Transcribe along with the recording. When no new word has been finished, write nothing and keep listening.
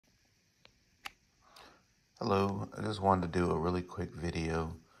Hello, I just wanted to do a really quick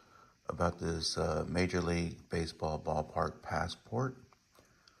video about this Major League Baseball ballpark passport.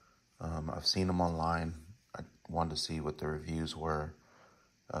 I've seen them online. I wanted to see what the reviews were.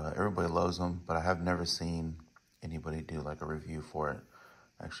 Everybody loves them, but I have never seen anybody do like a review for it.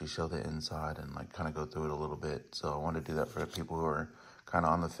 Actually show the inside and like kind of go through it a little bit. So I wanted to do that for the people who are kind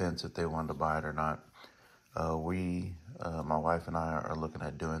of on the fence if they wanted to buy it or not. My wife and I are looking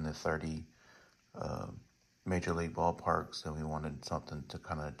at doing the 30 Major League ballparks, and we wanted something to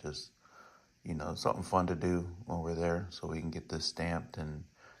kind of just, something fun to do when we're there so we can get this stamped and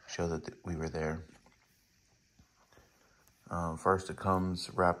show that we were there. First, it comes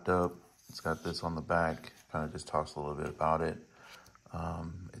wrapped up. It's got this on the back, kind of just talks a little bit about it.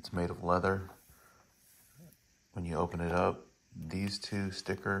 It's made of leather. When you open it up, these two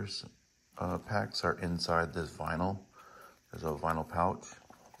stickers packs are inside this vinyl. There's a vinyl pouch,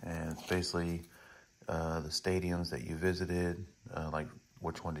 and it's basically the stadiums that you visited, like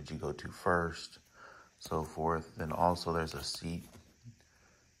which one did you go to first, so forth. Then also there's a seat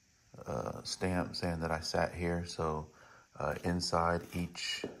stamp saying that I sat here. So inside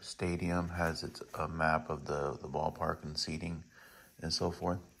each stadium has a map of the ballpark and seating and so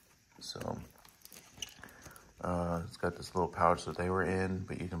forth. So it's got this little pouch that they were in,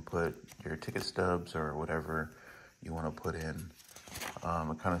 but you can put your ticket stubs or whatever you want to put in.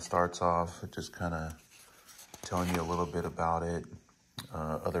 It kind of starts off just kind of telling you a little bit about it,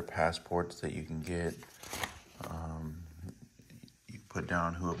 other passports that you can get. You put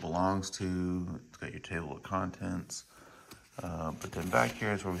down who it belongs to. It's got your table of contents. But then back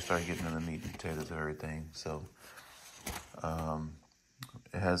here is where we start getting into the meat and potatoes of everything. So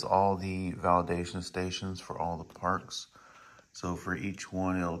it has all the validation stations for all the parks. So for each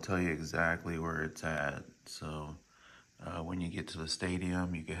one, it'll tell you exactly where it's at. So when you get to the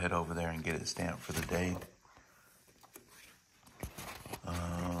stadium, you can head over there and get it stamped for the day.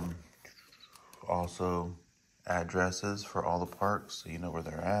 Also addresses for all the parks, so you know where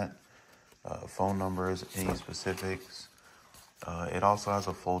they're at. Phone numbers, any specifics. It also has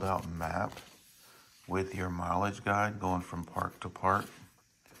a fold-out map with your mileage guide going from park to park.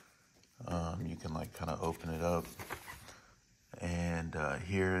 You can like kind of open it up, and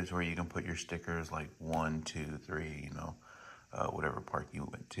here is where you can put your stickers, like 1, 2, 3, whatever park you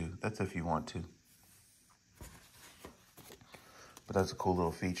went to. That's if you want to. But that's a cool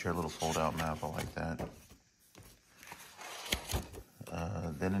little feature, a little fold-out map. I like that.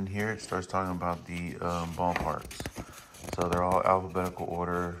 Then in here, it starts talking about the ballparks. So they're all alphabetical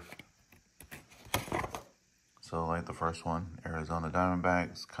order. So like the first one, Arizona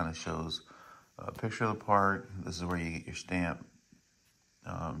Diamondbacks, kind of shows a picture of the park. This is where you get your stamp.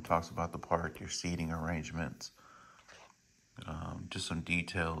 Talks about the park, your seating arrangements, just some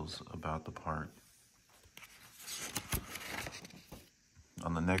details about the park.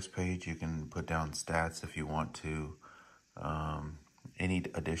 On the next page, you can put down stats if you want to. Any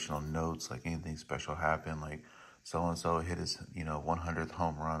additional notes, like anything special happened, like so-and-so hit his, 100th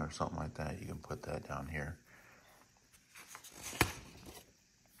home run or something like that. You can put that down here.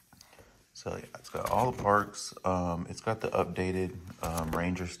 So yeah, it's got all the parks. It's got the updated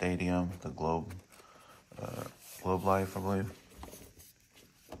Ranger Stadium, the Globe Life, I believe.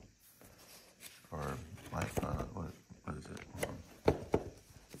 Or Life, what is it?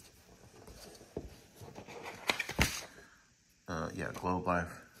 Yeah, Globe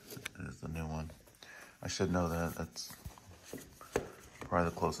Life is the new one. I should know that. That's probably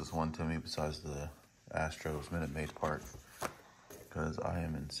the closest one to me besides the Astros Minute Maid Park, because I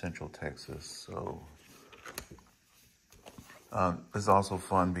am in Central Texas. So it's also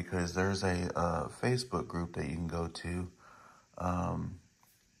fun because there's a Facebook group that you can go to.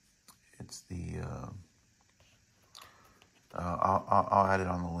 It's the I'll add it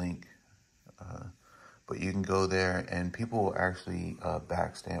on the link. But you can go there and people will actually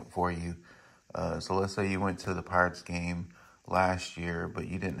backstamp for you. So let's say you went to the Pirates game last year, but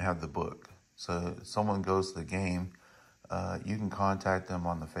you didn't have the book. So someone goes to the game, you can contact them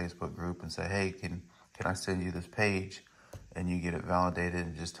on the Facebook group and say, hey, can I send you this page? And you get it validated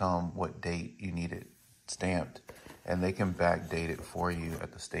and just tell them what date you need it stamped. And they can backdate it for you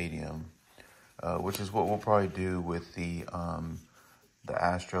at the stadium, which is what we'll probably do with the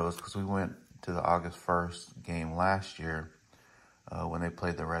Astros, because we went to the August 1st game last year when they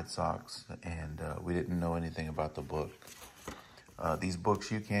played the Red Sox, and we didn't know anything about the book. These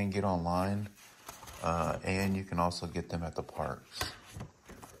books you can get online, and you can also get them at the parks.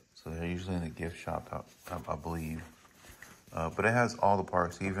 So they're usually in the gift shop, I believe. But it has all the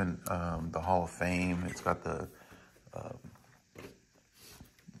parks, even the Hall of Fame. It's got the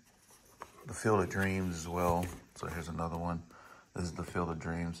the Field of Dreams as well. So here's another one. This is the Field of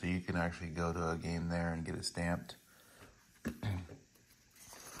Dreams. So you can actually go to a game there and get it stamped. But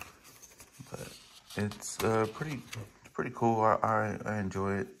it's pretty cool. I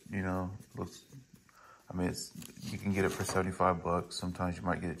enjoy it. You know, looks. I mean, you can get it for $75. Sometimes you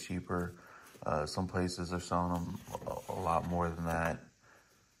might get it cheaper. Some places are selling them a lot more than that.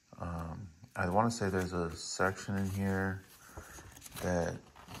 I want to say there's a section in here that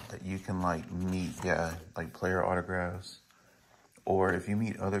you can like meet, like player autographs. Or if you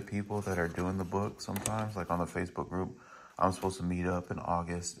meet other people that are doing the book sometimes, like on the Facebook group, I'm supposed to meet up in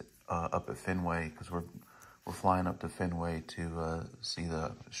August up at Fenway because we're flying up to Fenway to see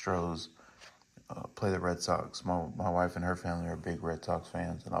the Stros play the Red Sox. My wife and her family are big Red Sox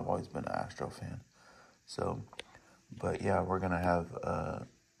fans, and I've always been an Astro fan. So, but yeah, we're going to have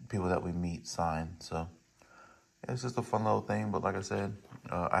people that we meet sign. So yeah, it's just a fun little thing. But like I said,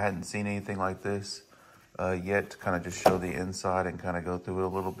 I hadn't seen anything like this yet to kind of just show the inside and kind of go through it a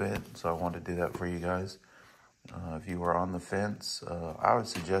little bit. So I wanted to do that for you guys. If you were on the fence, I would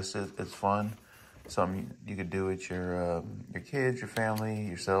suggest it. It's fun. Something you could do with your kids, your family,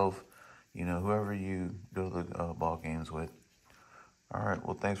 yourself, you know, whoever you go to the ball games with. All right.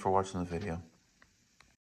 Well, thanks for watching the video.